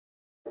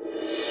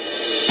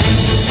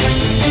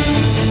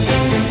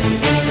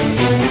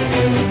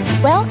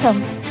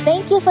Welcome.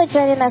 Thank you for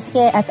joining us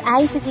here at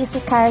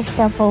ICGC Charis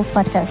Temple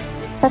podcast.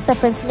 Pastor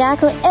Prince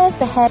Nyako is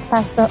the head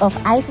pastor of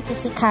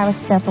ICGC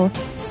Charis Temple,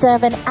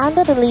 serving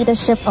under the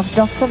leadership of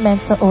Dr.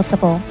 Mensa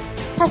Otabil.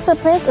 Pastor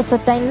Prince is a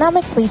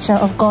dynamic preacher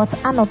of God's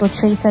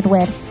unadulterated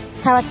word,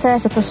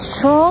 characterized with a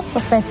strong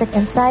prophetic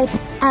insight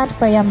and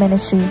prayer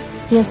ministry.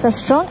 He is a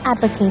strong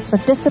advocate for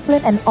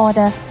discipline and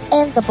order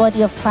in the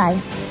body of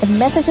Christ, with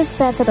messages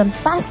centered on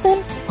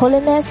fasting,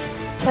 holiness,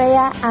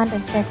 prayer, and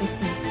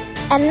integrity.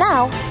 And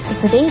now, to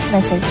today's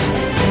message.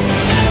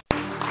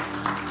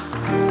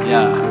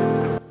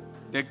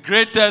 The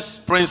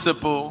greatest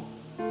principle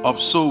of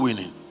soul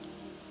winning.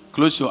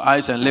 Close your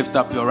eyes and lift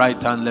up your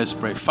right hand. Let's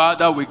pray.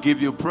 Father, we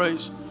give you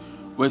praise.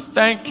 We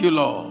thank you,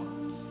 Lord,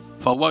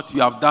 for what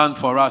you have done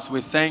for us. We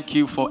thank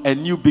you for a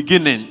new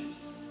beginning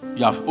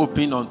you have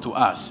opened unto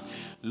us.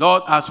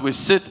 Lord, as we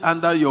sit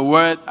under your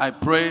word, I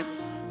pray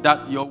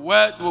that your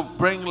word will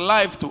bring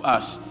life to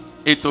us.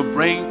 It will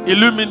bring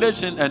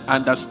illumination and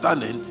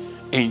understanding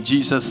in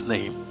Jesus'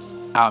 name.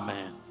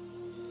 Amen.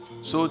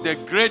 So the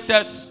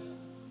greatest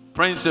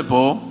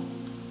principle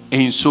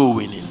in soul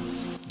winning.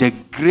 The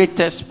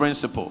greatest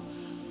principle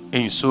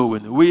in soul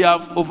winning. We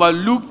have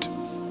overlooked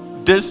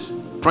this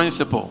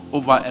principle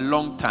over a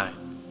long time.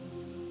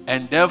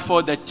 And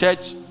therefore the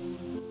church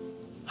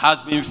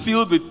has been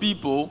filled with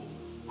people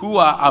who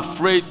are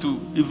afraid to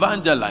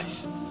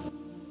evangelize.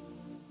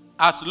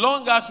 As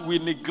long as we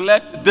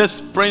neglect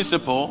this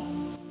principle,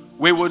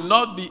 we will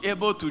not be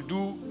able to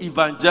do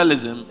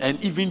evangelism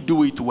and even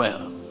do it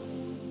well.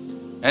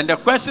 And the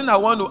question I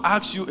want to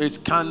ask you is,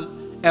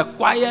 can a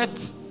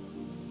quiet,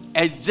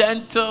 a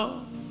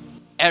gentle,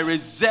 a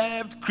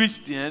reserved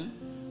Christian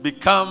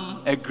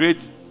become a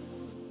great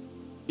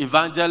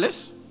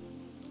evangelist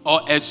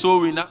or a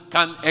soul winner?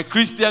 Can a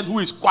Christian who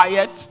is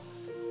quiet,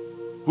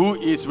 who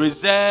is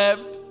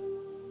reserved,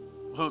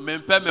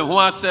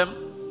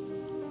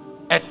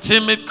 a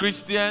timid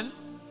Christian,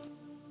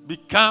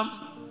 become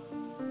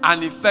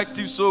an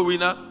effective soul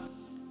winner?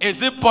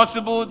 Is it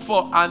possible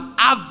for an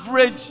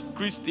average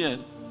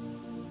Christian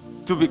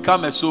to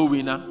become a soul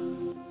winner?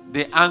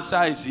 The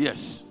answer is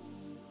yes.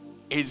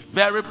 It's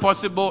very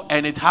possible,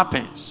 and it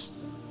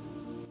happens.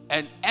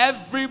 And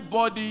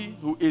everybody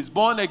who is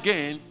born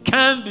again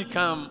can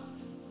become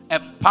a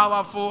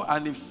powerful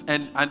and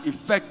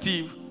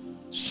effective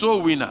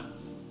soul winner.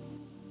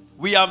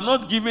 We have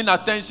not given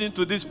attention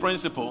to this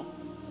principle.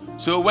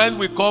 So when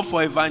we call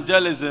for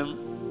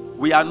evangelism,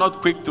 we are not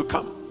quick to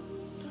come.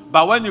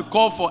 But when you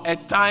call for a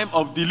time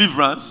of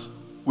deliverance,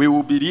 we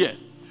will be here.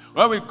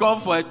 When we call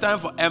for a time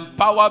for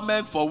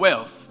empowerment for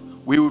wealth,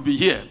 we will be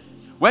here.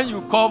 When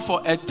you call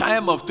for a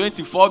time of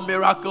 24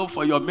 miracle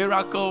for your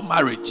miracle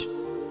marriage,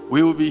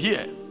 we will be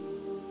here.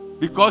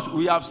 Because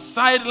we have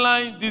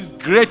sidelined this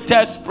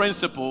greatest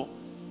principle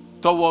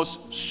towards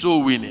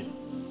soul winning.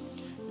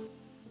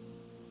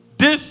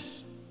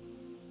 This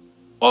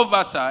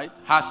oversight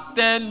has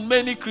turned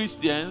many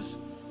Christians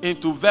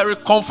into very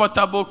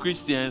comfortable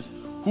Christians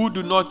who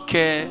do not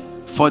care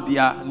for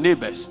their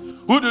neighbors,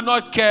 who do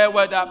not care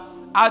whether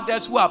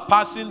others who are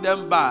passing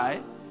them by.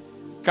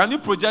 Can you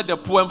project the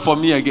poem for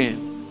me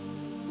again?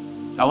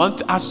 I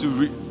want us to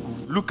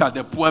look at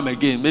the poem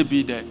again. Maybe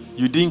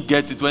you didn't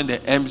get it when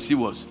the MC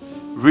was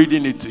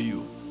reading it to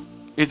you.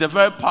 It's a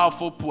very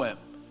powerful poem.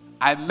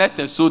 I Met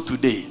a Soul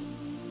Today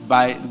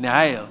by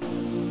Nail.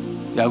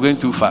 You are going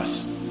too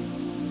fast.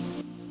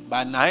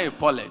 By Nail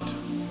Pollard.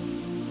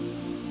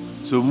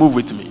 So move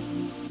with me.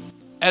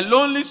 A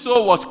lonely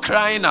soul was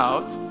crying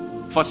out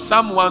for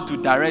someone to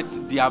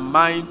direct their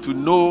mind to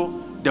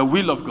know the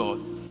will of God,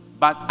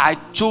 but I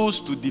chose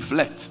to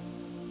deflect.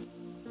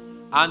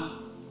 An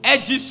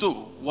edgy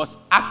soul was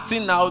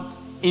acting out,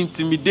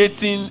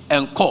 intimidating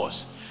and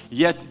coarse,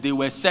 yet they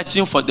were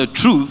searching for the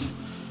truth.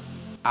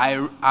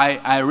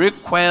 I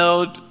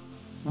recoiled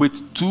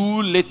with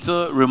too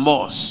little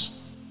remorse.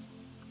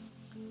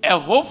 A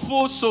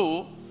hopeful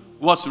soul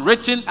was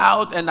reaching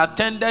out and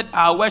attended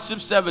our worship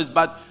service,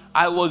 but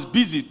I was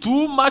busy,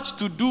 too much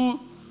to do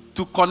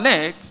to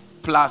connect,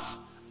 plus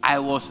I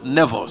was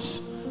nervous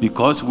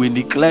because we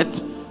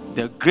neglect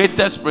the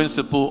greatest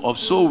principle of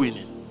soul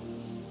winning.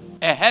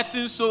 A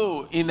hurting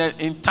soul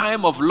in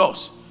time of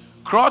loss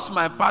crossed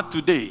my path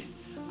today.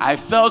 I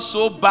felt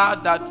so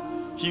bad that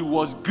he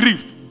was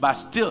grieved, but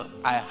still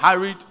I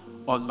hurried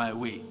on my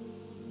way.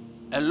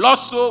 A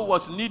lost soul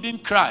was needing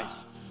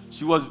Christ.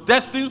 She was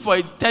destined for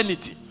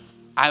eternity.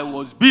 I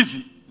was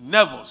busy,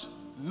 nervous,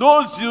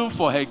 no zeal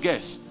for her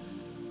guests.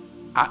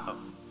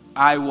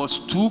 I was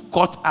too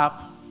caught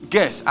up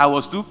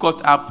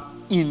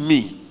in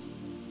me.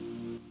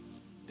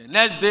 The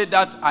next day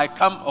that I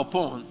come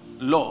upon,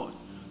 Lord,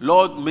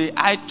 may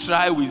I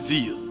try with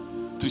zeal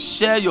to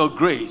share your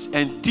grace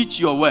and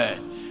teach your word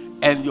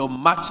and your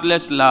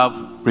matchless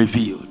love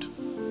revealed.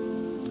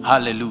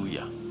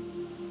 Hallelujah.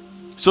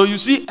 So you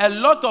see, a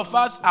lot of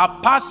us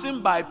are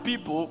passing by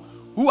people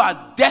who are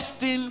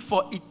destined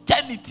for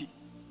eternity,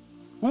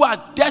 who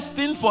are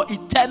destined for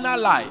eternal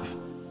life.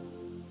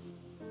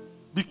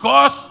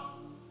 Because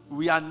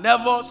we are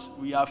nervous,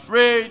 we are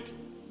afraid,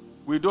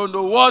 We don't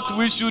know what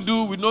we should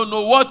do. We don't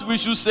know what we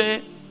should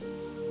say.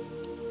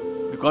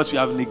 Because we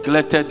have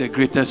neglected the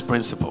greatest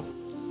principle.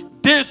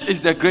 This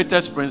is the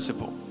greatest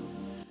principle.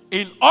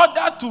 In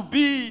order to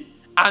be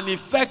an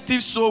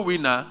effective soul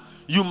winner,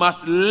 you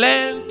must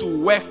learn to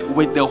work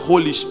with the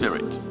Holy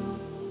Spirit.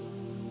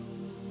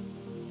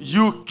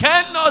 You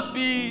cannot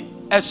be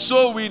a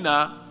soul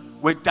winner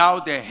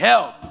without the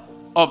help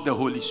of the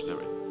Holy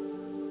Spirit.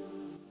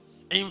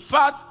 In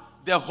fact,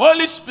 the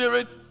Holy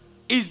Spirit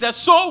is the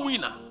soul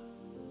winner.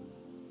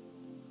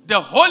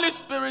 The Holy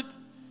Spirit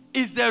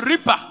is the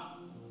reaper.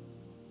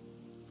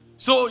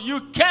 So you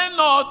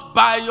cannot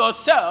by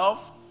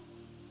yourself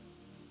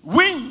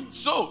win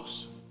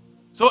souls.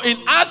 So in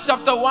Acts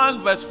chapter 1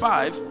 verse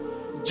 5,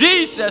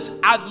 Jesus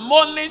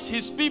admonished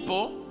his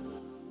people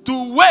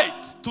to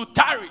wait, to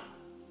tarry.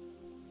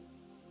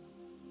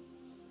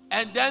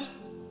 And then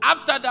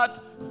after that,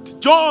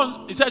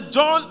 he said,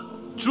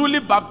 John truly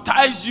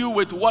baptized you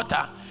with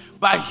water,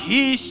 but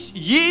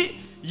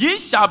ye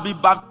shall be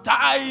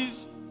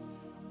baptized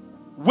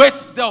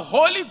with the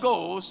Holy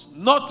Ghost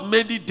not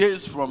many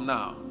days from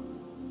now.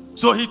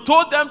 So he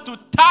told them to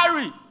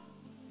tarry,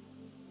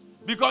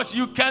 because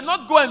you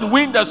cannot go and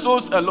win the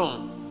souls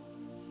alone.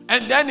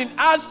 And then in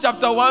Acts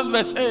chapter 1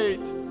 verse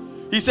 8,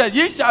 he said,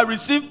 ye shall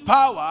receive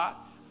power.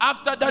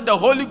 After that, the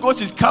Holy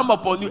Ghost is come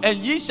upon you, and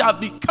ye shall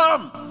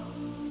become.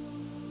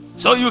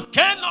 So you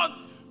cannot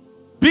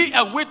be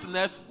a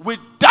witness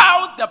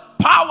without the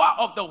power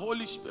of the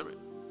Holy Spirit,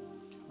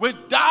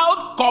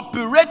 without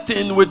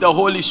cooperating with the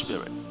Holy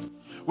Spirit,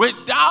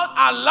 without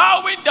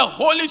allowing the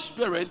Holy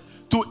Spirit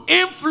to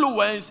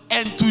influence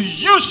and to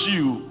use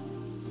you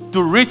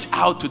to reach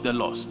out to the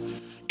lost.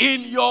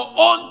 In your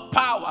own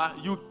power,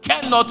 you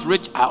cannot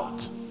reach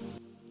out.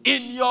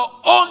 In your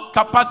own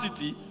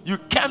capacity, you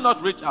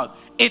cannot reach out.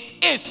 It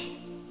is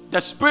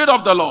the Spirit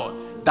of the Lord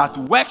that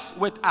works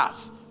with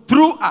us,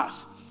 through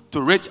us,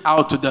 to reach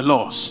out to the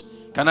lost.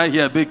 Can I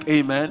hear a big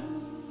amen?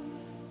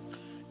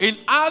 In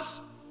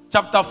Acts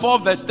chapter 4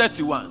 verse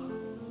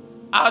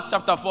 31, Acts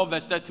chapter 4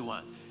 verse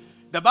 31,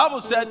 the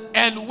Bible said,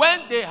 and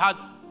when they had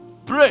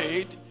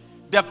prayed,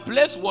 the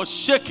place was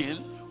shaken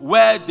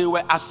where they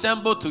were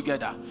assembled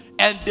together,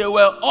 and they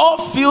were all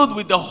filled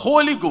with the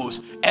Holy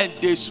Ghost, and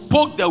they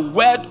spoke the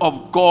word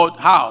of God.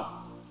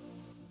 How?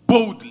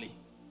 Boldly.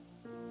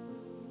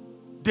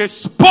 They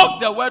spoke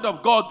the word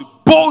of God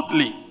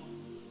boldly.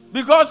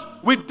 Because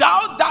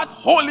without that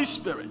Holy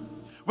Spirit,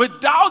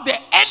 without the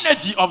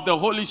energy of the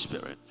Holy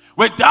Spirit,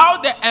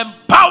 without the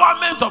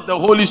empowerment of the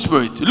Holy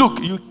Spirit, look,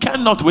 you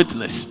cannot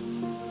witness.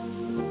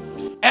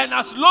 And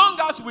as long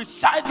as we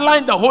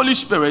sideline the Holy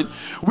Spirit,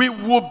 we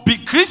will be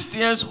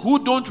Christians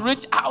who don't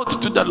reach out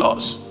to the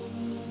lost.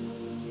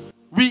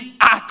 We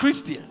are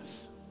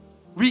Christians.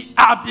 We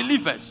are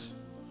believers.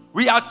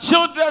 We are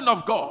children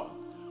of God.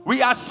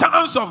 We are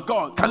sons of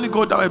God. Can you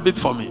go down a bit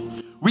for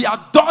me? We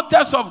are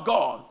daughters of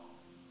God.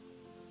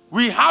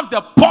 We have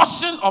the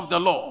portion of the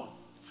Lord.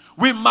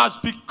 We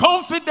must be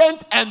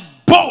confident and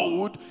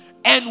bold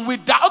and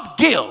without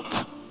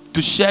guilt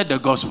to share the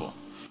gospel.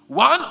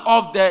 One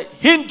of the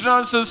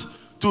hindrances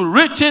to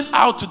reaching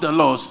out to the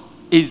lost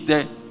is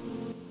the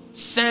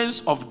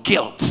sense of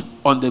guilt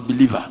on the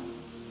believer.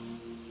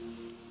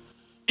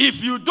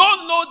 If you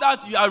don't know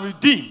that you are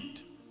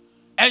redeemed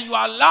and you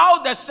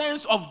allow the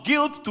sense of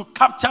guilt to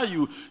capture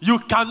you, you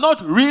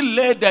cannot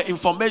relay the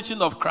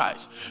information of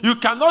Christ. You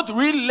cannot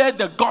relay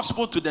the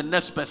gospel to the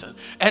next person.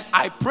 And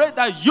I pray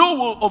that you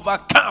will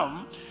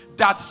overcome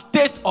that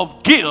state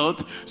of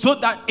guilt, so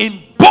that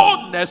in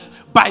boldness,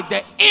 by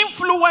the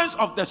influence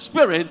of the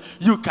Spirit,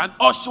 you can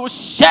also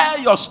share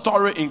your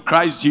story in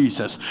Christ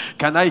Jesus.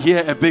 Can I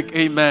hear a big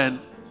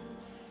amen?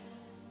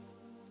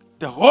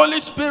 The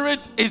Holy Spirit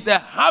is the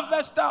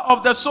harvester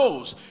of the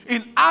souls.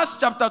 In Acts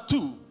chapter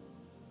 2,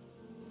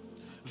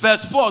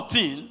 verse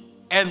 14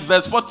 and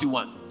verse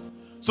 41.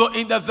 So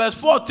in the verse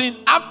 14,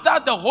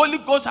 after the Holy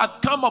Ghost had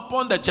come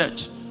upon the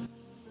church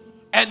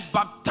and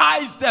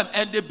baptized them,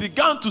 and they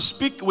began to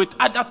speak with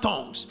other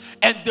tongues,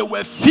 and they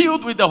were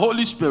filled with the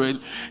Holy Spirit,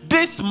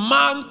 this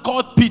man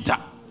called Peter,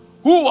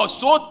 who was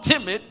so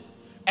timid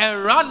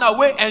and ran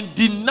away and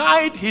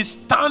denied his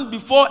stand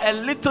before a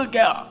little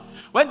girl.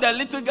 When the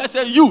little girl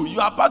said, you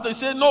are about to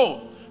say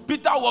no.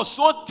 Peter was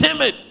so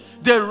timid,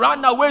 they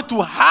ran away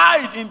to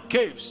hide in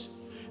caves.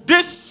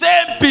 This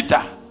same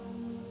Peter,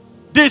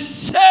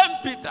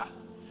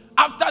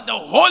 after the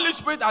Holy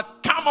Spirit had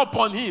come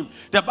upon him,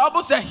 the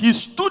Bible said he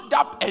stood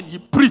up and he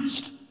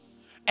preached.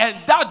 And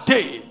that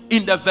day,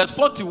 in the verse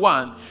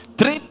 41,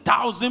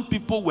 3,000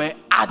 people were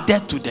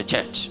added to the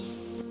church.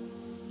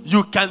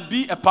 You can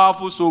be a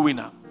powerful soul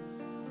winner.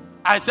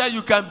 I said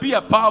you can be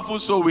a powerful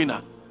soul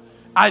winner.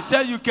 I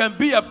said you can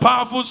be a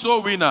powerful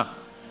soul winner.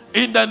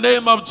 In the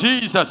name of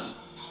Jesus.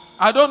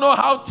 I don't know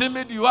how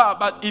timid you are,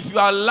 but if you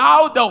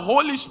allow the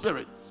Holy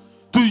Spirit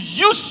to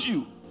use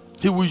you,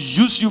 He will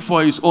use you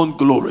for His own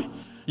glory.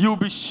 You'll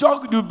be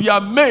shocked, you'll be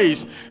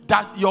amazed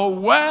that your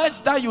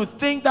words that you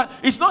think that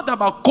it's not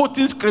about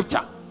quoting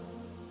scripture.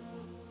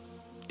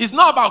 It's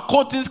not about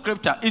quoting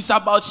scripture. It's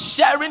about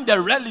sharing the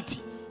reality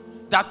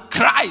that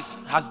Christ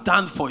has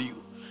done for you.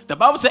 The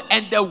Bible says,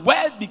 and the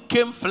word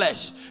became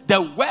flesh.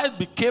 The word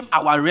became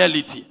our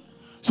reality.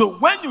 So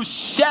when you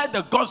share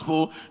the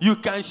gospel, you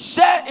can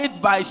share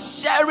it by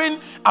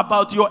sharing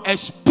about your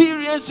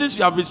experiences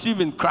you have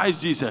received in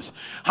Christ Jesus.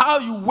 How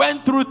you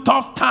went through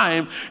tough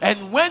time,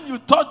 and when you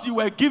thought you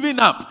were giving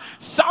up,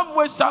 some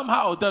way,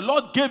 somehow, the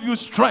Lord gave you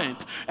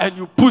strength and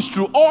you pushed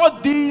through.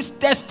 All these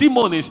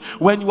testimonies,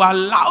 when you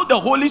allow the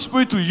Holy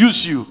Spirit to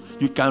use you,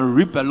 you can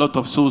reap a lot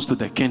of souls to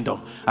the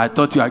kingdom. I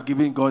thought you are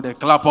giving God a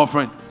clap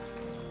offering.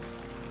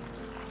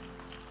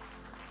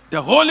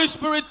 The Holy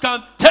Spirit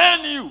can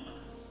turn you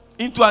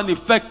into an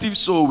effective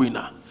soul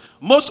winner.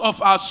 Most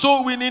of our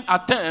soul winning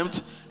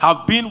attempts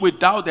have been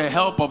without the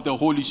help of the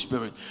Holy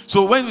Spirit.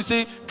 So when we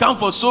say come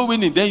for soul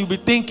winning, then you'll be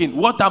thinking,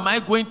 what am I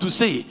going to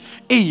say?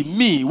 Hey,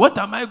 me, what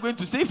am I going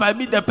to say if I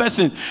meet the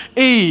person?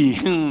 Hey,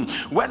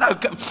 when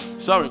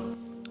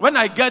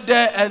I get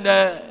there and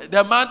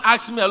the man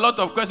asks me a lot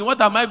of questions,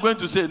 what am I going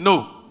to say?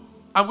 No,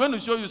 I'm going to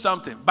show you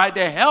something. By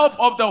the help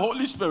of the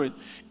Holy Spirit,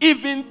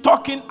 even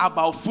talking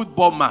about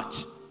football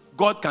match,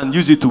 God can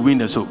use it to win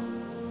a soul.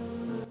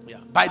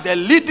 By the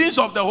leadings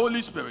of the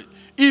Holy Spirit,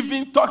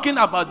 even talking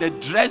about the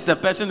dress the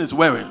person is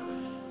wearing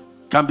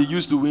can be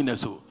used to win a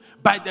soul.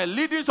 By the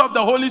leadings of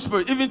the Holy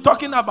Spirit, even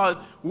talking about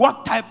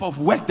what type of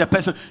work the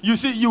person... You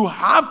see, you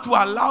have to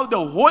allow the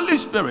Holy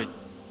Spirit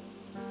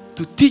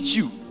to teach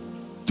you,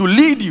 to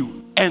lead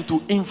you, and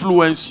to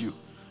influence you.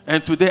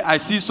 And today I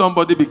see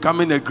somebody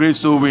becoming a great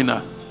soul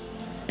winner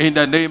in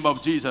the name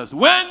of Jesus.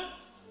 When,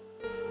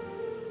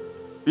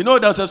 you know,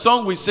 there's a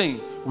song we sing.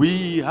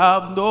 We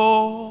have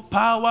no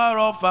power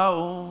of our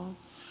own.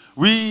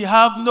 We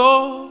have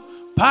no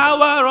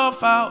power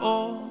of our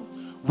own.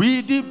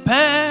 We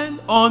depend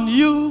on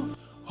you,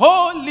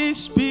 Holy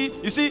Spirit.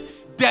 You see,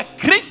 the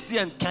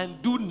Christian can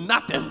do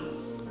nothing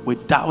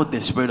without the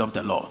Spirit of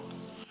the Lord.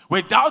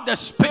 Without the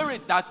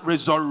Spirit that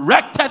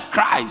resurrected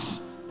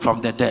Christ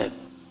from the dead,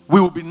 we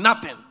will be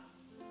nothing.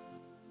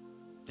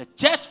 The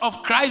church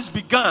of Christ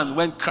began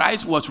when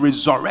Christ was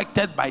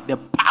resurrected by the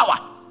power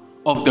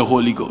of the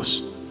Holy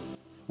Ghost.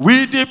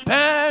 We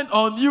depend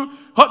on you.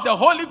 The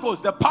Holy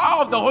Ghost, the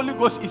power of the Holy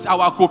Ghost is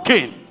our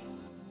cocaine.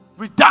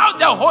 Without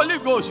the Holy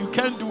Ghost, you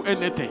can't do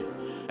anything.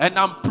 And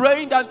I'm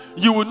praying that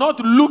you will not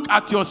look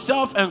at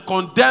yourself and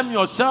condemn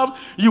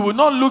yourself. You will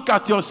not look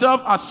at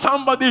yourself as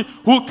somebody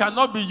who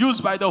cannot be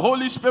used by the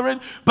Holy Spirit,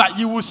 but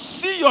you will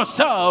see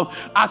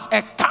yourself as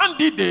a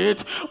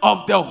candidate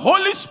of the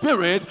Holy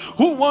Spirit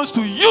who wants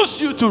to use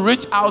you to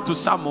reach out to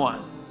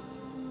someone.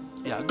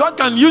 Yeah, God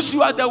can use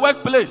you at the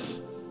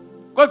workplace.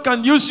 God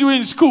can use you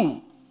in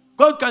school.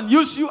 God can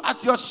use you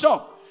at your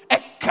shop.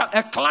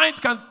 A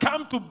client can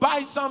come to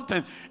buy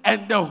something,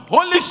 and the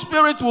Holy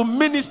Spirit will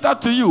minister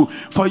to you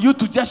for you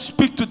to just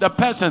speak to the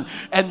person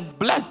and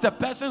bless the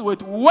person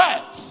with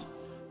words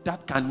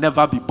that can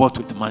never be bought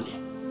with money.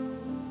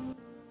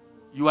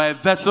 You are a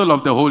vessel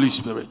of the Holy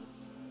Spirit.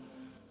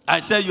 I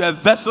said you are a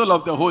vessel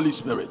of the Holy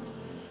Spirit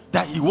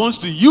that He wants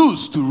to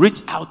use to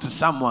reach out to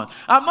someone.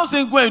 I'm not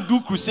saying go and do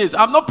crusades.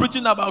 I'm not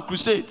preaching about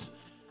crusades.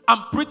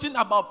 I'm preaching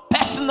about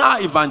personal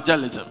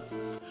evangelism.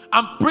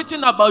 I'm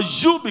preaching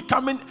about you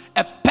becoming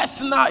a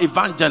personal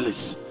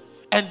evangelist.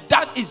 And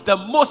that is the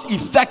most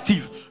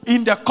effective.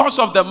 In the course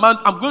of the month,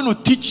 I'm going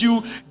to teach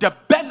you the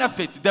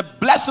benefit, the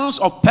blessings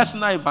of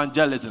personal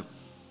evangelism.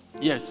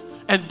 Yes.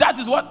 And that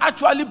is what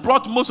actually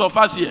brought most of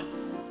us here.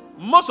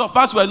 Most of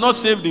us were not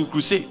saved in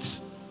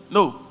crusades.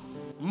 No.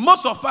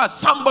 Most of us,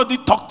 somebody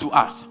talked to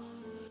us.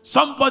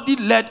 Somebody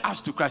led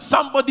us to Christ.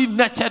 Somebody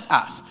nurtured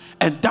us.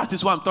 And that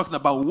is what I'm talking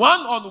about.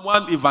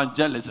 One-on-one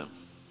evangelism.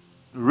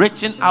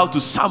 Reaching out to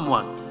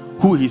someone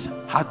who is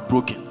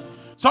heartbroken.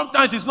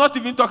 Sometimes it's not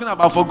even talking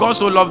about for God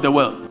so loved the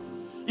world.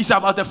 It's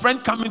about a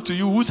friend coming to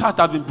you whose heart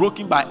has been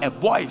broken by a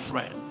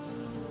boyfriend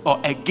or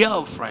a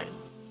girlfriend.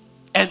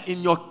 And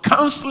in your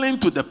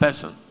counseling to the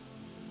person,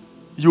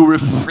 you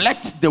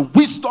reflect the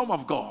wisdom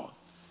of God.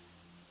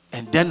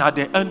 And then at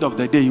the end of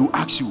the day, you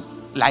ask you,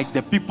 like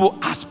the people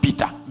asked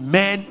Peter,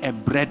 men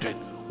and brethren,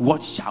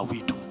 what shall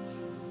we do?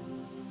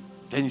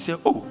 Then he said,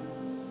 oh,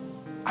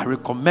 I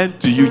recommend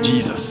to you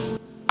Jesus.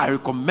 I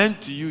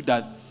recommend to you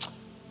that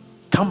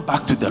come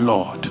back to the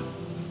Lord.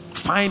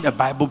 Find a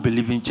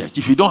Bible-believing church.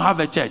 If you don't have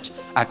a church,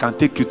 I can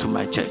take you to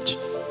my church.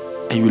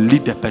 And you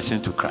lead the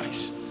person to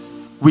Christ.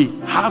 We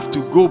have to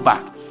go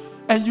back.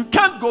 And you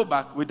can't go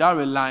back without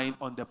relying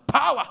on the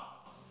power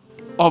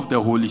of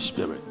the Holy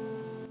Spirit.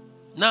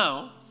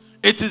 Now,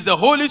 it is the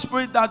Holy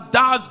Spirit that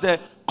does the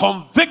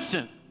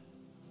conviction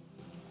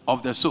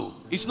of the soul.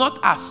 It's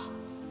not us.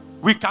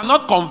 We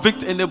cannot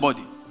convict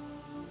anybody.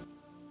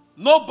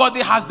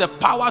 Nobody has the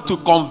power to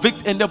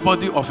convict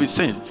anybody of his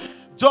sin.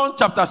 John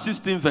chapter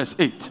 16 verse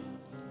 8.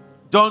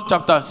 John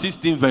chapter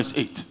 16 verse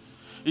 8.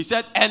 He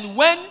said, and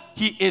when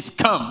He is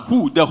come,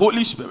 who? The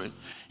Holy Spirit.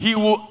 He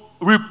will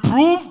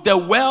reprove the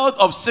world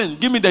of sin.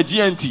 Give me the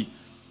GNT.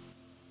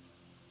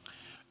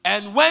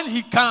 And when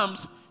He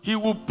comes, He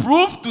will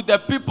prove to the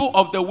people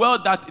of the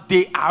world that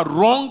they are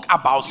wrong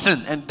about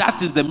sin. And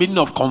that is the meaning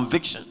of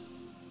conviction.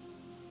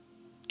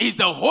 It's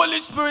the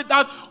Holy Spirit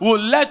that will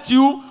let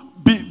you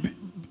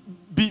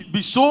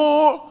be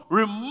so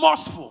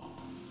remorseful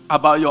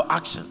about your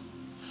action.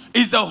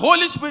 It's the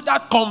Holy Spirit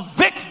that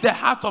convicts the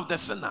heart of the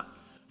sinner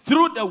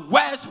through the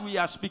words we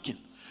are speaking.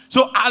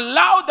 So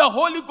allow the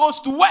Holy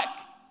Ghost to work.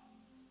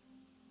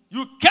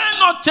 You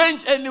cannot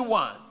change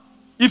anyone.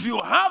 If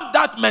you have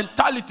that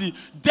mentality,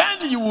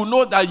 then you will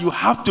know that you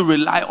have to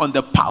rely on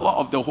the power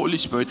of the Holy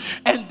Spirit.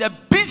 And the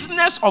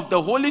business of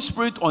the Holy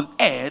Spirit on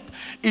earth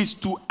is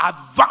to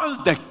advance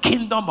the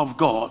kingdom of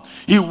God.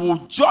 He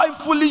will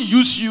joyfully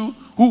use you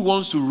who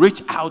wants to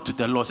reach out to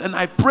the lost. And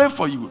I pray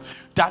for you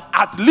that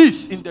at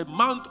least in the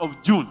month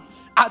of June,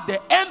 at the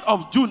end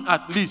of June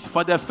at least,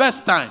 for the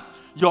first time,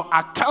 your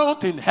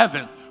account in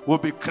heaven will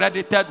be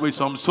credited with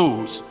some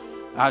souls.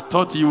 I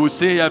thought you would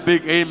say a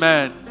big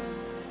amen.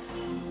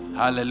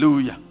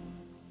 Hallelujah.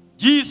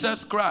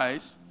 Jesus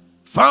Christ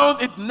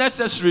found it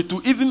necessary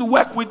to even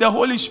work with the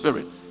Holy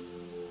Spirit.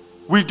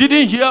 We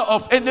didn't hear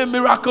of any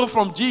miracle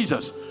from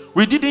Jesus.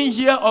 We didn't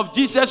hear of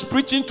Jesus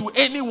preaching to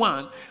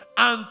anyone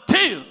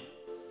until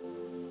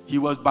he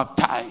was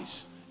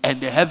baptized and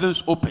the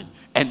heavens opened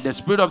and the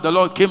Spirit of the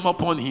Lord came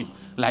upon him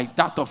like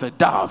that of a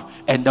dove,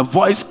 and the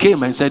voice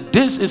came and said,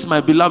 "This is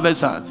my beloved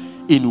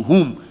Son, in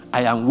whom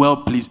I am well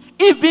pleased."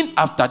 Even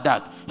after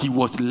that, he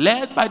was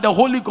led by the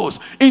Holy Ghost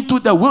into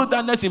the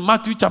wilderness in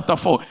Matthew chapter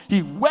 4.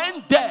 He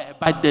went there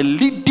by the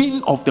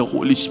leading of the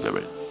Holy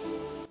Spirit.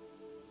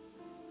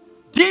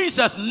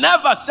 Jesus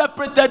never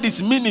separated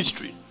his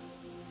ministry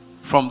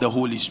from the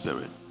Holy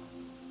Spirit.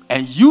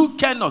 And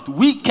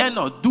we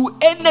cannot do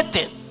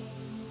anything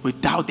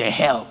without the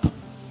help,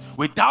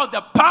 without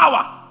the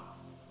power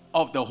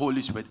of the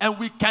Holy Spirit. And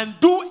we can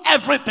do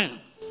everything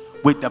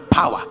with the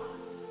power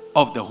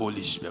of the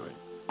Holy Spirit.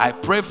 I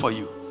pray for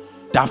you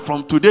that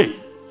from today,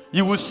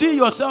 you will see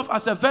yourself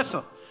as a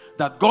vessel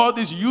that God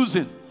is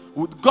using,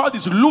 God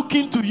is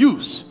looking to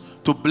use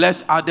to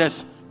bless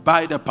others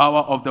by the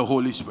power of the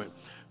Holy Spirit.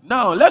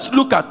 Now, let's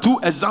look at two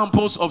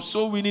examples of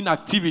soul winning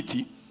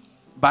activity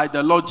by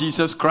the Lord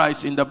Jesus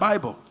Christ in the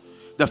Bible.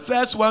 The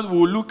first one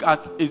we'll look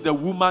at is the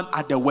woman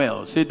at the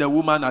well. Say the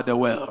woman at the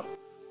well.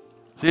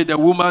 Say the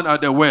woman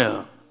at the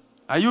well.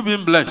 Are you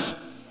being blessed?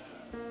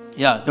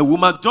 Yeah, the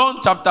woman. John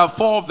chapter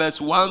 4 verse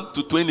 1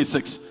 to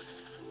 26.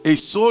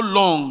 It's so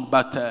long,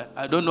 but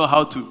I don't know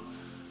how to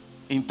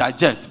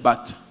interject.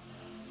 But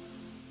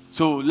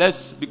so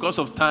because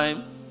of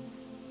time.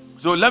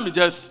 So let me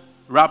just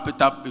wrap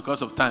it up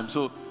because of time.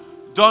 So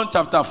John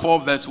chapter 4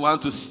 verse 1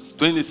 to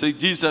 26.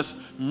 Jesus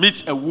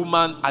meets a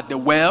woman at the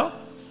well,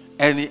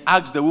 and he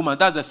asks the woman,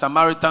 that's the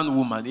Samaritan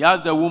woman. He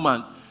asked the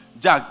woman,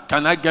 "Jack,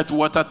 can I get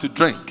water to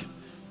drink?"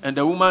 And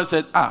the woman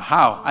said,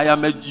 "How?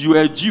 You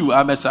are a Jew,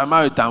 I'm a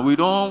Samaritan. We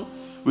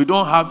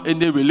don't have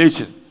any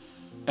relation."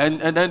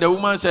 And then the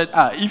woman said,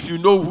 "If you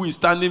know who is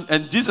standing,"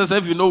 and Jesus said,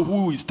 "If you know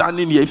who is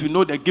standing here, if you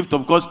know the gift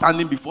of God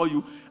standing before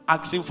you,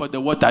 asking for the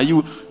water."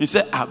 He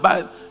said,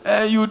 "But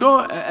you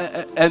don't,"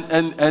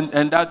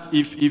 and that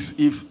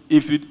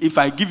if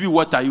I give you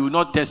water, you will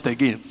not thirst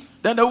again.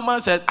 Then the woman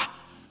said,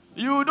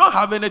 "You don't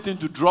have anything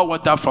to draw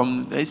water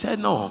from." He said,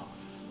 "No.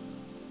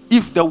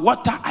 If the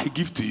water I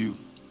give to you,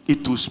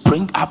 it will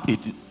spring up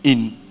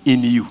in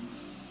you."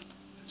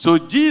 So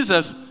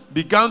Jesus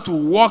began to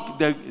walk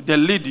the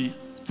lady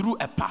through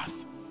a path.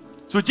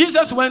 So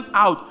Jesus went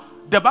out.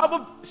 The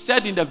Bible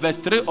said in the verse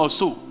 3 or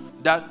so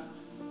that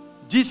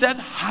Jesus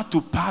had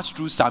to pass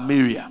through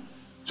Samaria.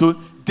 So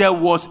there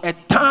was a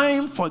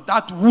time for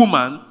that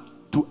woman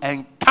to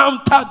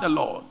encounter the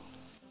Lord.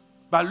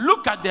 But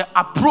look at the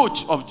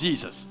approach of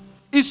Jesus.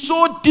 It's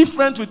so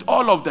different with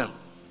all of them.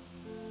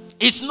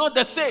 It's not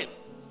the same.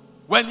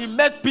 When he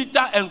met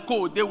Peter and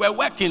Co, they were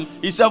working.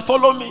 He said,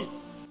 "Follow me."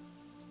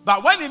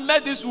 But when he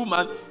met this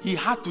woman, he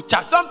had to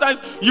chat.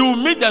 Sometimes you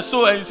meet the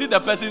soul and you see the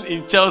person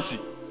in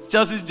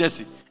Chelsea's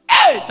Jesse.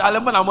 "Hey,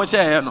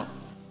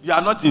 you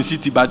are not in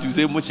city, but you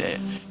say Moshe,"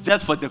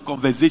 just for the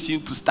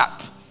conversation to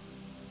start.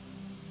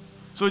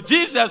 So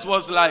Jesus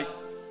was like,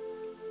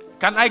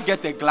 "Can I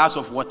get a glass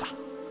of water?"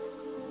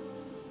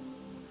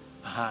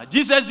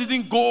 Jesus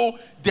didn't go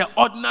the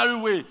ordinary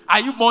way.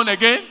 "Are you born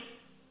again?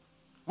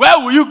 Where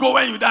will you go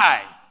when you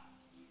die?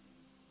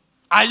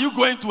 Are you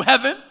going to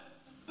heaven?"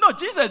 No,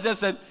 Jesus just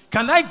said,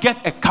 "Can I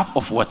get a cup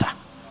of water?"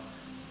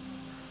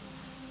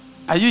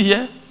 Are you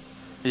here?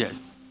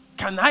 Yes.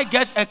 "Can I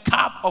get a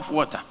cup of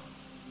water?"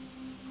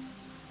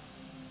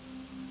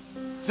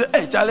 Say,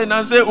 "Hey, Charlie,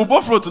 now say,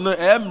 Ubofro to know,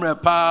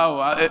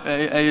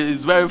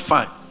 it's very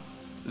fine.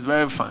 It's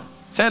very fine."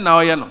 Say now,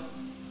 you know.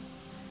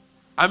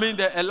 I mean,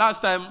 the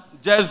last time,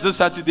 just this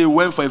Saturday, we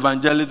went for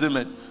evangelism,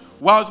 and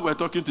whilst we were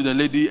talking to the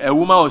lady, a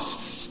woman was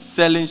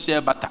selling shea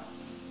butter.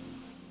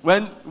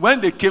 When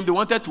they came, they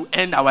wanted to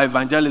end our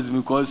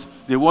evangelism because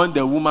they want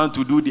the woman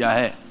to do their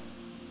hair.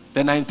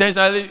 Then I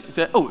intentionally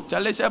said, "Oh,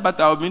 Charlie, shea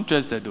butter, I'll be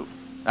interested though.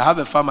 I have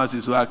a pharmacy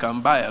so I can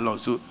buy a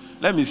lot. So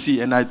let me see."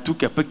 And I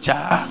took a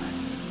picture.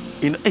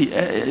 It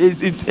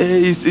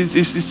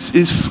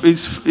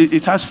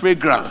has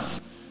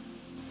fragrance.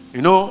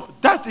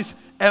 That is,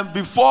 and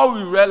before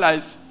we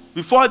realized,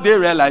 before they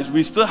realized,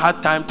 we still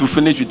had time to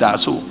finish with our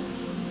soul.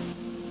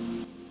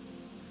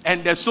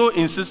 And the soul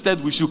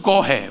insisted we should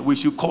call her, we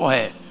should call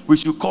her, we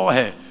should call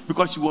her,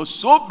 because she was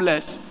so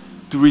blessed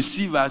to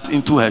receive us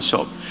into her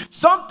shop.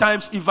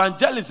 Sometimes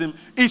evangelism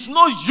is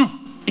not you,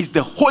 it's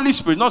the Holy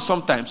Spirit. Not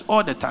sometimes,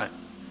 all the time.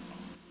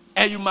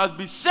 And you must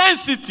be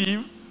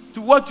sensitive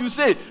to what you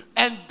say.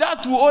 And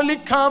that will only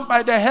come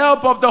by the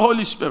help of the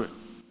Holy Spirit.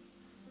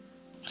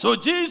 So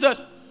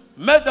Jesus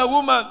met the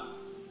woman.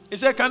 He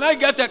said, can I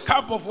get a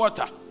cup of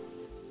water?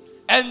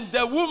 And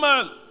the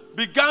woman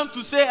began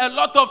to say a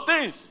lot of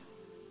things.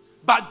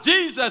 But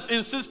Jesus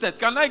insisted,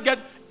 can I get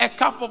a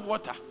cup of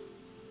water?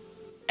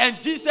 And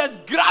Jesus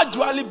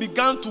gradually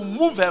began to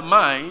move her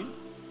mind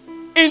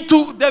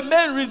into the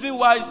main reason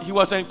why he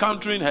was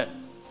encountering her.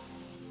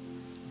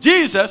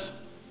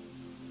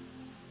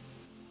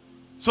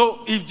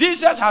 So if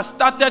Jesus had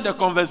started the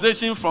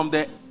conversation from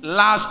the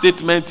last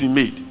statement he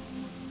made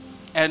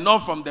and not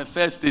from the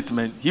first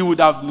statement, he would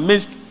have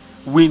missed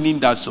winning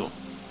that soul.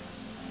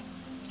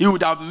 He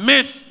would have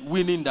missed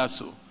winning that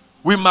soul.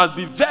 We must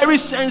be very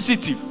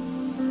sensitive.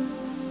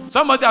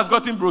 Somebody has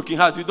gotten broken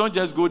heart. You don't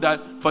just go that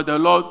for the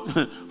Lord,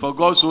 for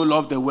God so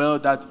loved the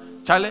world that,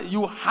 Charlie,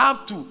 you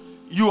have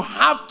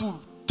to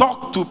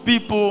talk to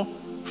people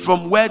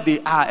from where they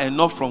are and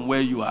not from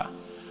where you are.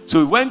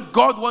 So when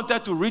God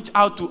wanted to reach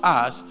out to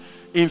us,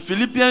 in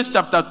Philippians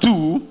chapter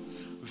 2,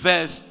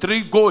 verse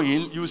 3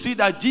 going, you see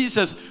that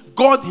Jesus,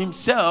 God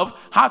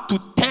himself, had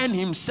to turn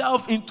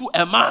himself into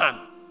a man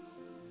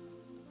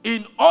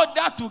in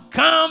order to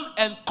come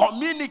and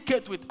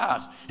communicate with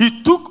us.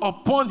 He took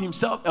upon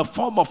himself a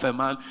form of a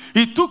man.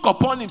 He took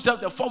upon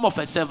himself the form of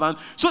a servant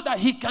so that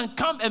he can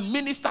come and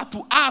minister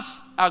to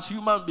us as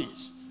human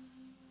beings.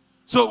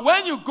 So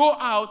when you go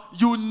out,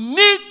 you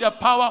need the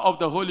power of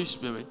the Holy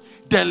Spirit,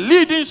 the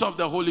leadings of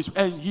the Holy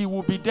Spirit, and he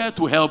will be there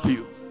to help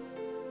you.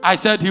 I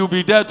said he will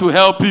be there to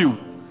help you.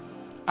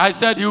 I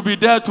said he will be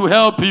there to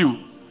help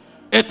you.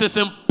 It is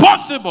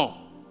impossible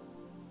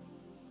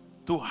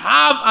to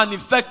have an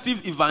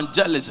effective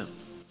evangelism,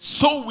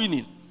 soul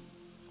winning,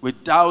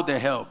 without the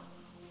help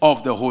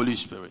of the Holy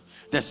Spirit.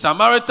 The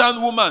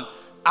Samaritan woman,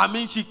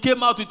 she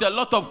came out with a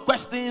lot of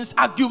questions,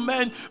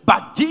 argument,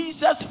 but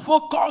Jesus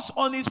focused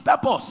on his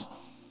purpose.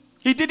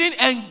 He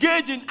didn't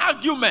engage in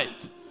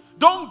argument.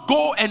 Don't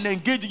go and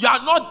engage. You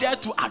are not there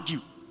to argue.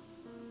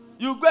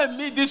 You go and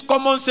meet these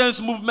common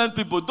sense movement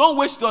people. Don't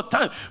waste your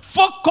time.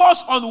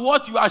 Focus on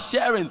what you are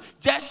sharing.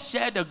 Just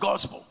share the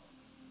gospel.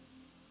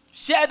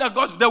 Share the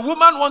gospel. The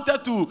woman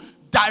wanted to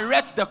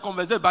direct the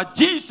conversation, but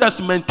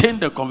Jesus maintained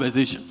the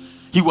conversation.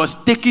 He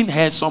was taking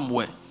her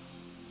somewhere.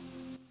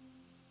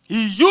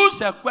 He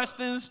used her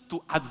questions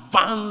to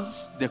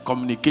advance the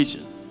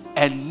communication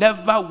and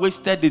never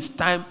wasted his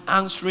time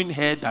answering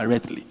her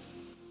directly.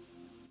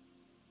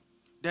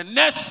 The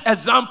next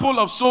example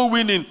of soul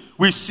winning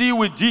we see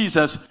with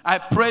Jesus, I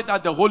pray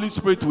that the Holy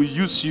Spirit will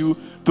use you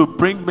to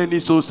bring many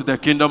souls to the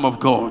kingdom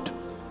of God.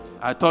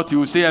 I thought you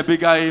would say a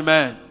bigger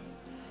amen.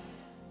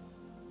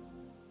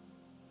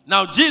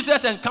 Now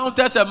Jesus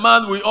encounters a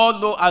man we all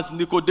know as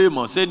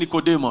Nicodemus. Say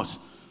Nicodemus.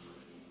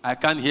 I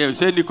can't hear you.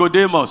 Say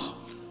Nicodemus.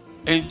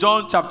 In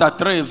John chapter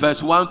 3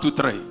 verse 1 to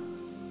 3.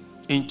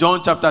 In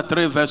John chapter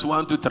 3 verse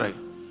 1 to 3.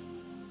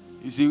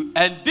 You see,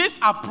 and this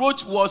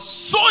approach was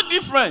so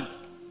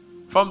different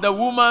from the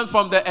woman,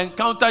 from the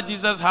encounter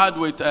Jesus had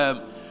with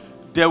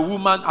the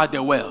woman at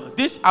the well.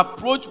 This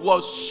approach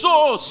was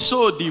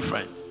so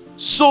different.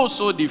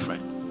 So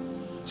different.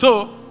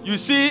 So, you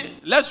see,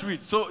 let's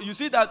read. So, you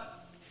see that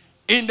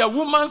in the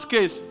woman's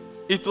case,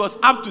 it was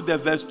up to the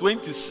verse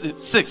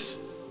 26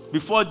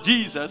 before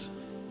Jesus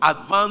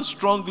advanced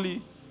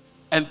strongly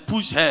and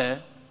pushed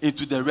her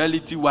into the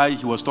reality why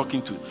he was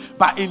talking to.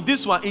 But in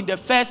this one, in the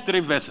first 3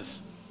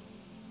 verses.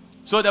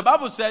 So the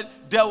Bible said,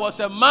 there was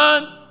a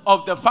man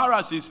of the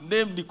Pharisees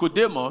named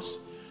Nicodemus,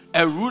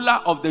 a ruler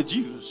of the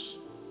Jews.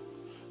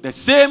 The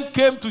same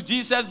came to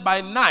Jesus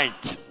by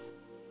night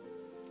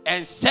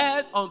and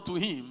said unto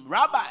him,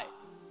 Rabbi,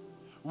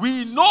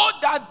 we know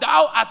that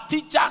thou art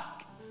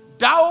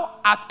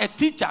a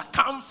teacher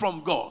come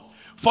from God.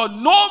 For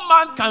no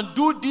man can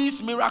do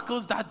these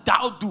miracles that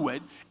thou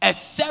doest,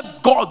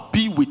 except God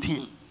be with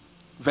him.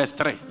 Verse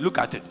 3, look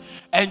at it.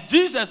 And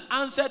Jesus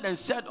answered and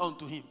said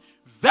unto him,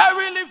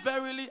 Verily,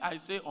 verily, I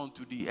say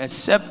unto thee,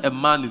 except a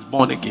man is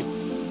born again,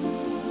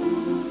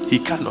 he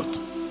cannot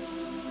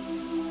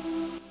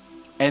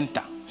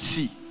enter,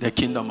 see the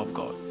kingdom of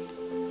God.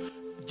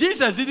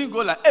 Jesus didn't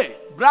go like, hey,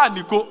 brother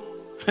Nico,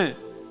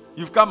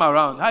 you've come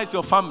around. How is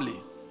your family?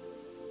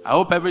 I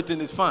hope everything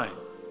is fine.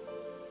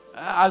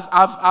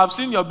 I've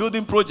seen your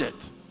building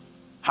project.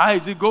 How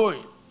is it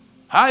going?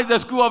 How is the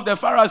school of the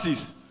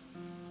Pharisees?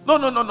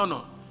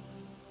 No.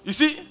 You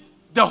see,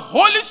 the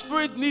Holy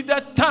Spirit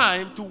needed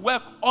time to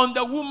work on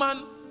the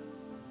woman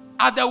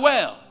at the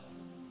well.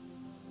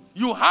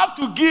 You have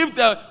to give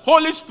the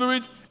Holy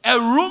Spirit a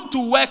room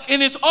to work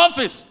in his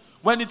office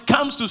when it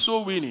comes to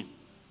soul winning.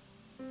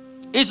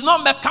 It's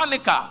not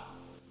mechanical.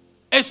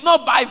 It's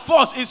not by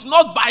force. It's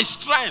not by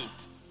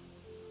strength.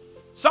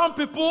 Some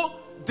people,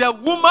 the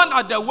woman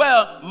at the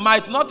well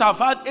might not have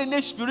had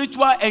any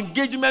spiritual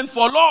engagement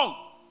for long.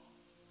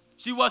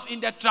 She was in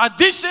the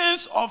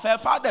traditions of her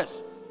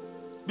fathers.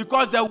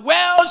 Because the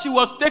well she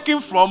was taken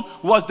from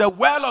was the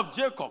well of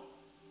Jacob.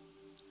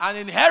 An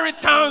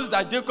inheritance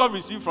that Jacob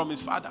received from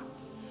his father.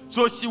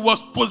 So she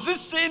was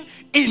positioned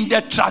in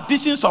the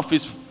traditions of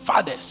his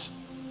fathers.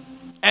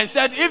 And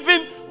said,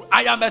 even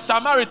I am a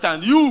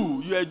Samaritan,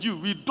 you are a Jew.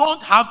 We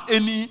don't have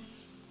any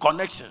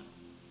connection.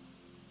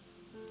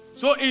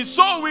 So in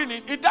soul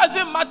winning, it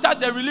doesn't matter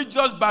the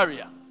religious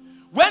barrier.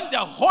 When the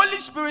Holy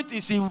Spirit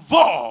is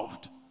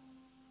involved,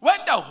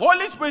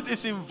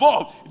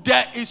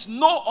 there is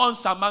no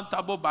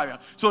unsurmountable barrier.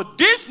 So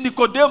this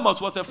Nicodemus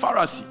was a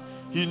Pharisee.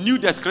 He knew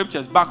the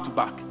scriptures back to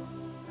back.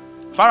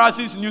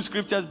 Pharisees knew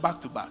scriptures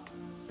back to back.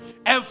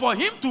 And for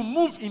him to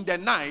move in the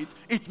night,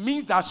 it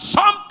means that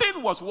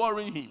something was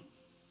worrying him.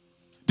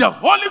 The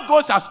Holy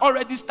Ghost has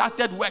already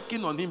started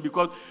working on him,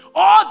 because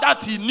all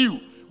that he knew,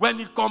 when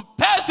he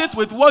compares it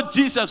with what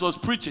Jesus was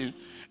preaching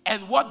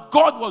and what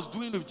God was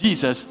doing with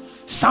Jesus,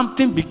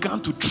 something began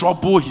to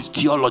trouble his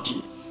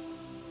theology.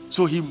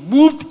 So he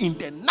moved in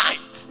the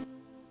night.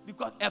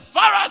 Because a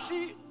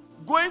Pharisee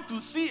going to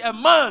see a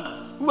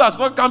man who has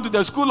not come to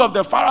the school of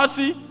the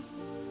Pharisee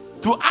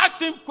to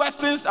ask him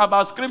questions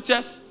about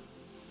scriptures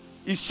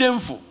is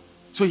shameful.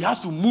 So he has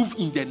to move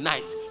in the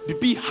night.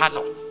 Bibi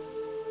Hannah.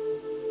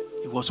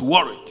 He was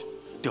worried.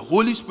 The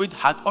Holy Spirit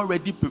had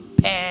already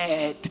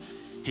prepared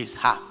his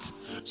heart.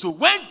 So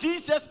when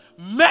Jesus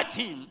met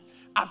him,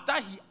 after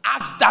he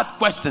asked that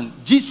question,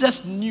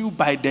 Jesus knew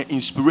by the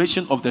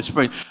inspiration of the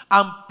Spirit.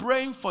 I'm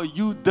praying for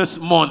you this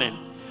morning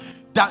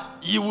that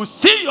you will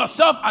see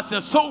yourself as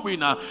a soul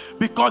winner,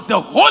 because the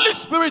Holy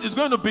Spirit is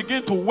going to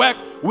begin to work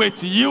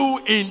with you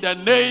in the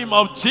name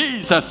of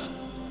Jesus.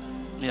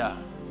 Yeah.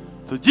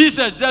 So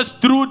Jesus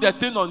just threw the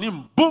thing on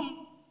him.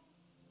 Boom.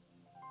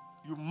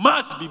 You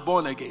must be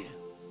born again.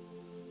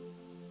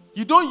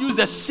 You don't use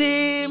the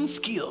same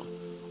skill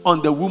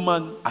on the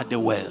woman at the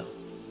well.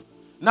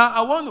 Now,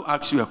 I want to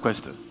ask you a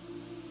question.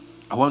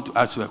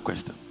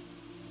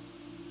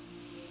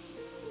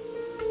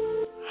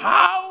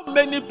 How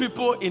many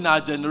people in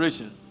our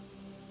generation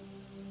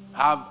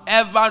have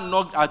ever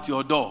knocked at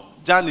your door?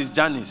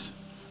 Janice,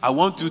 I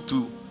want you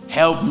to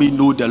help me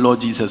know the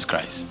Lord Jesus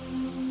Christ.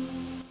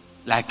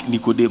 Like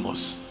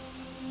Nicodemus.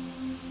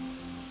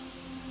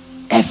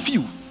 A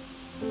few.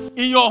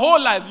 In your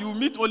whole life, you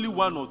meet only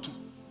one or two.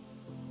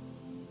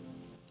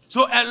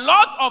 So a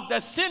lot of the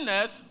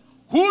sinners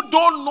who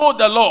don't know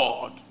the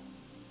Lord,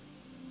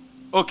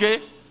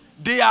 okay,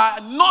 they are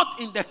not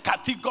in the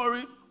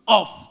category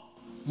of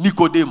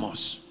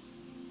Nicodemus.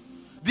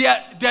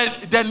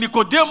 The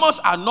Nicodemus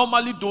are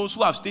normally those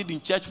who have stayed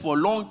in church for a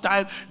long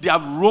time. They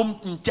have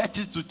roamed in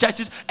churches to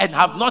churches and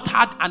have not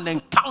had an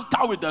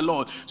encounter with the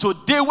Lord. So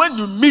when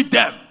you meet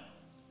them,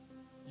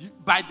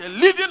 by the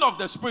leading of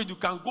the Spirit, you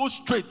can go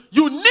straight.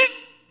 You need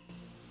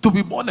to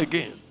be born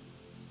again.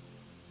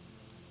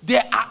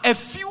 There are a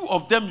few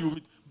of them you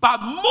meet.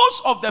 But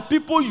most of the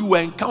people you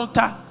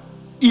encounter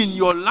in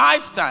your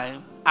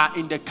lifetime are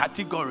in the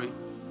category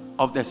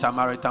of the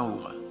Samaritan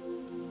woman.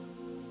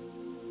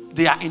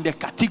 They are in the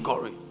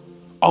category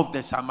of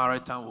the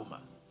Samaritan woman.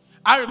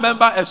 I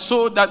remember a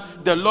soul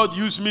that the Lord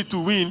used me to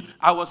win.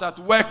 I was at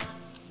work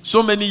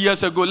so many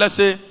years ago. Let's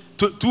say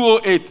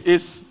 208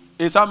 is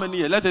how many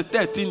years? Let's say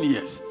 13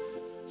 years.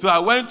 So I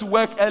went to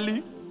work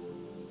early,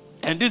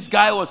 and this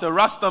guy was a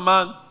Rasta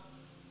man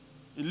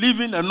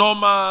living a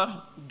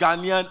normal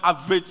Ghanaian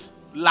average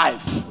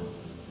life.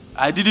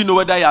 I didn't know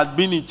whether he had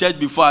been in church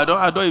before.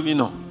 I don't even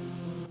know.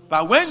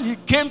 But when he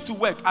came to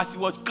work, as he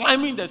was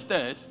climbing the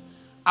stairs,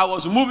 I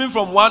was moving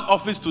from one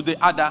office to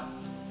the other,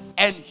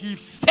 and he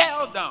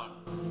fell down.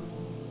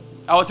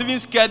 I was even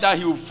scared that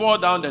he would fall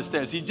down the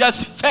stairs. He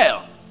just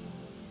fell.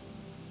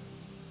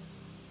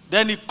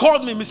 Then he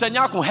called me, Mr.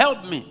 Nyako,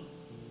 help me.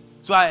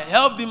 So I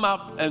helped him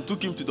up and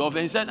took him to the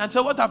office. And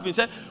said, what happened? He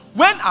said,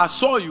 when I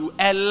saw you,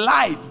 a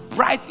light,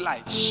 bright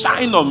light,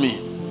 shine on me.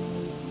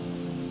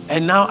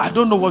 And now I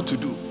don't know what to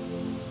do.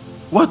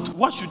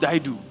 What should I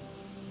do?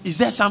 Is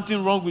there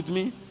something wrong with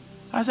me?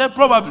 I said,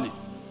 probably.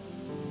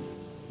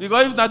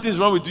 Because if nothing is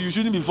wrong with you, you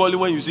shouldn't be falling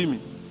when you see me.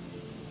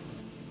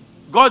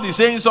 God is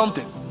saying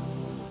something.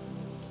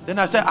 Then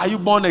I said, are you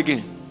born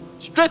again?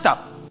 Straight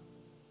up.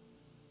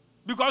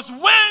 Because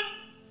when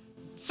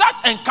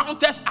such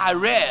encounters are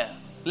rare,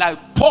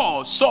 like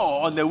Paul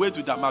saw on the way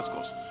to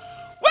Damascus,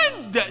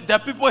 when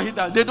the people hit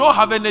them, they don't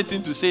have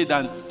anything to say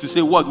than to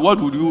say, what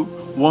would you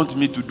want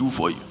me to do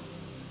for you?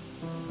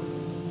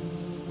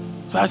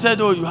 So I said,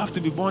 you have to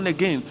be born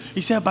again.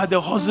 He said, but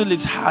the hustle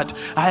is hard.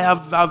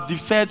 I've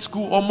deferred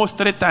school almost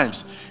 3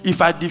 times.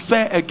 If I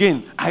defer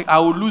again, I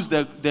will lose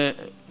the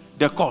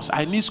course.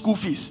 I need school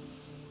fees.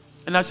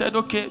 And I said,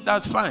 okay,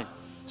 that's fine.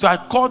 So I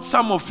called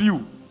some of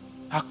you.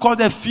 I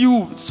called a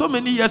few so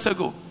many years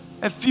ago.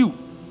 A few.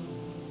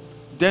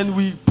 Then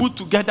we put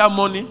together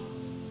money,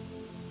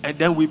 and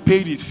then we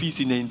paid his fees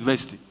in the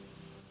university.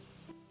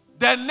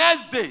 The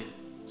next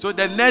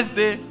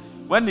day,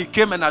 when he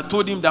came and I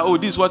told him that, oh,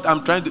 this is what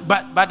I'm trying to.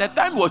 But by the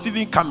time he was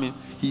even coming,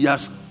 he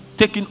has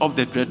taken off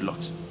the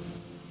dreadlocks.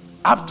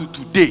 Up to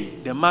today,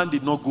 the man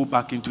did not go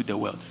back into the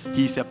world.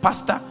 He is a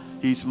pastor.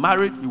 He is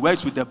married. He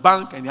works with the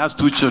bank, and he has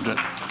 2 children.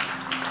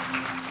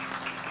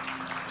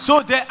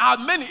 So there are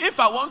many. If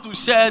I want to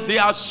share,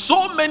 there are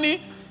so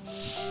many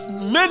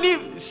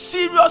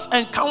serious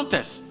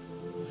encounters.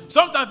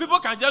 Sometimes people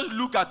can just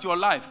look at your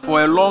life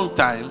for a long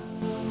time,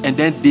 and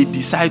then they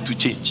decide to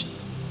change.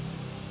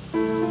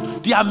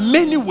 There are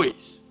many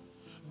ways.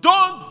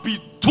 Don't be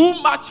too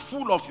much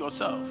full of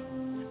yourself.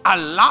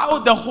 Allow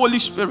the Holy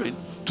Spirit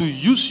to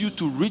use you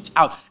to reach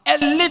out. A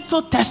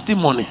little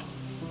testimony.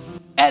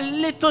 A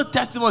little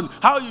testimony.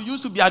 How you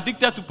used to be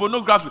addicted to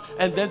pornography,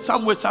 and then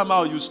some way,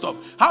 somehow you stop.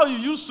 How you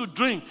used to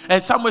drink,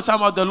 and some way,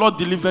 somehow the Lord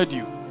delivered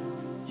you.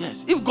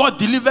 Yes. If God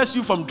delivers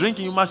you from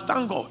drinking, you must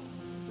thank God.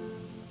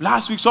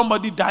 Last week,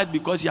 somebody died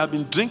because he had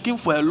been drinking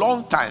for a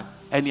long time,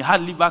 and he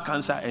had liver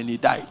cancer, and he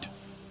died.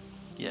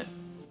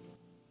 Yes.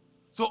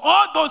 So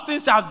all those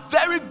things are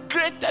very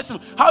great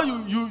testimony. How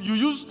you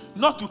used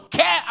not to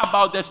care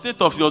about the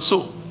state of your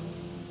soul.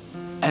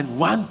 And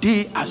one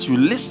day, as you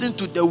listen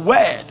to the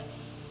word,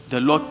 the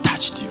Lord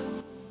touched you.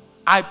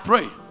 I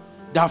pray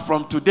that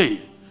from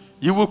today,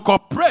 you will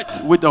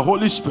cooperate with the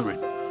Holy Spirit.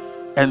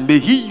 And may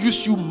He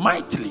use you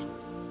mightily.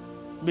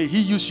 May He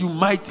use you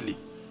mightily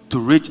to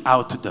reach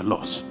out to the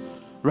lost.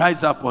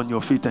 Rise up on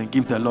your feet and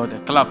give the Lord a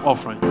clap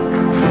offering.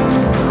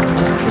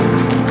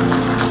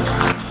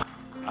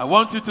 I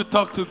want you to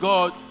talk to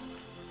God.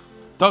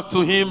 Talk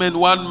to Him in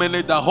 1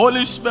 minute. The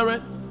Holy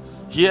Spirit,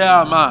 here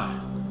am I.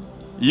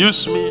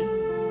 Use me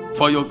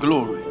for your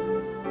glory.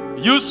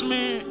 Use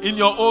me in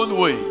your own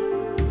way.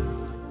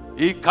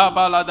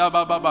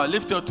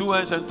 Lift your 2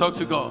 hands and talk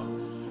to God.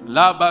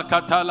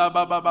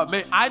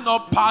 May I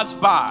not pass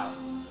by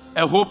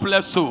a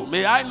hopeless soul.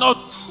 May I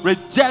not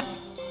reject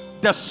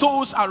the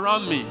souls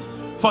around me,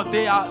 for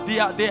they have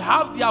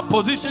their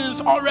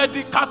positions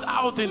already cut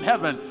out in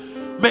heaven.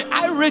 May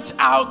I reach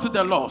out to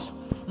the lost.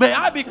 May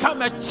I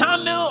become a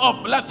channel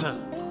of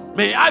blessing.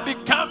 May I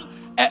become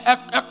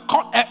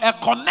a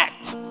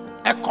connect,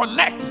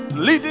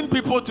 leading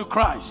people to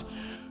Christ.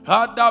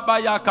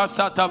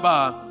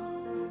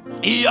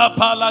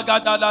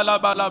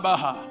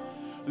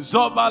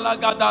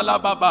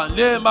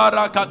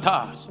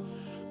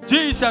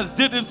 Jesus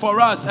did it for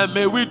us, and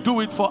may we do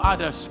it for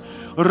others.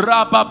 May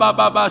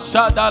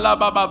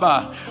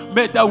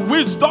the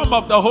wisdom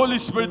of the Holy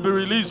Spirit be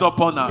released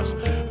upon us.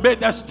 May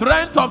the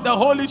strength of the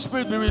Holy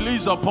Spirit be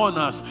released upon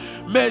us.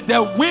 May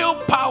the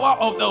willpower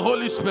of the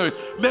Holy Spirit,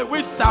 may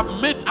we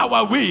submit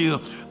our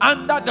will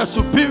under the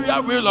superior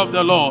will of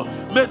the Lord.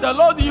 May the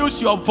Lord use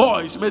your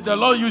voice. May the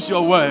Lord use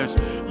your words.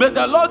 May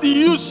the Lord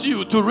use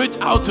you to reach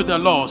out to the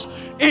lost.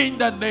 In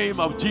the name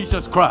of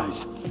Jesus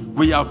Christ,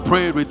 we have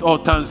prayed with all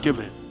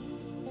thanksgiving.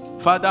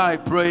 Father, I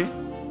pray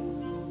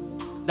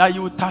that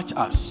you will touch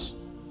us.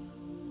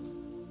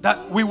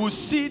 That we will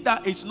see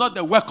that it's not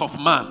the work of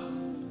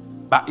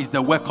man, but it's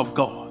the work of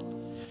God.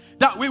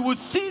 That we will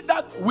see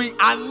that we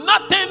are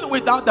nothing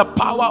without the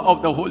power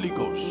of the Holy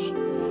Ghost.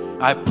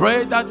 I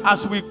pray that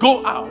as we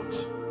go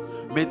out,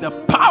 may the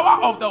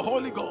power of the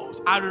Holy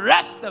Ghost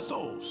arrest the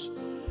souls.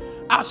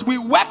 As we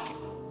work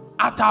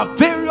at our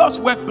various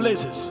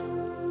workplaces,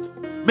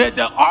 may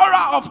the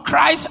aura of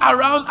Christ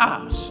around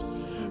us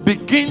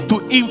begin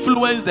to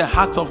influence the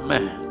hearts of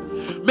men.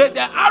 May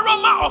the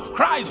aroma of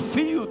Christ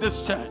fill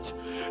this church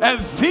and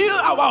fill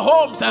our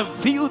homes and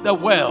fill the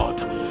world.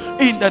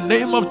 In the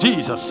name of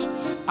Jesus,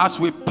 as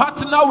we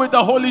partner with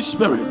the Holy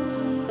Spirit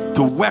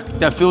to work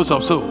the fields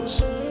of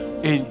souls.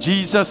 In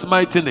Jesus'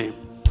 mighty name,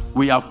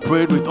 we have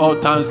prayed with all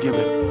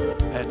thanksgiving.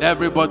 And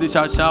everybody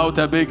shall shout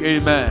a big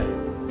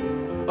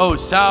amen. Oh,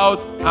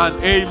 shout an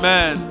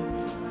amen.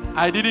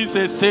 I didn't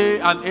say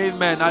an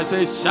amen. I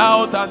say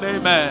shout an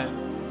amen.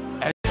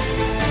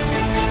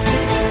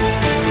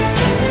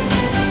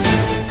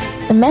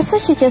 The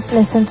message you just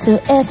listened to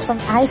is from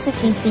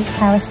ICGC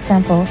Charis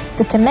Temple.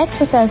 To connect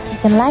with us, you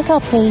can like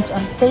our page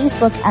on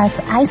Facebook at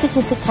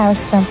ICGC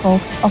Charis Temple,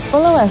 or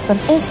follow us on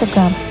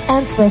Instagram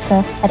and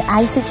Twitter at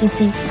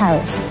ICGC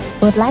Charis.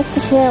 We would like to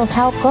hear of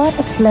how God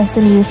is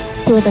blessing you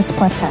through this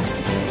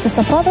podcast. To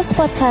support this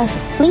podcast,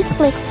 please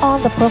click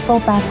on the profile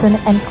button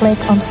and click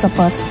on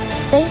support.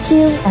 Thank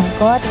you, and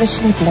God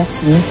richly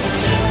bless you.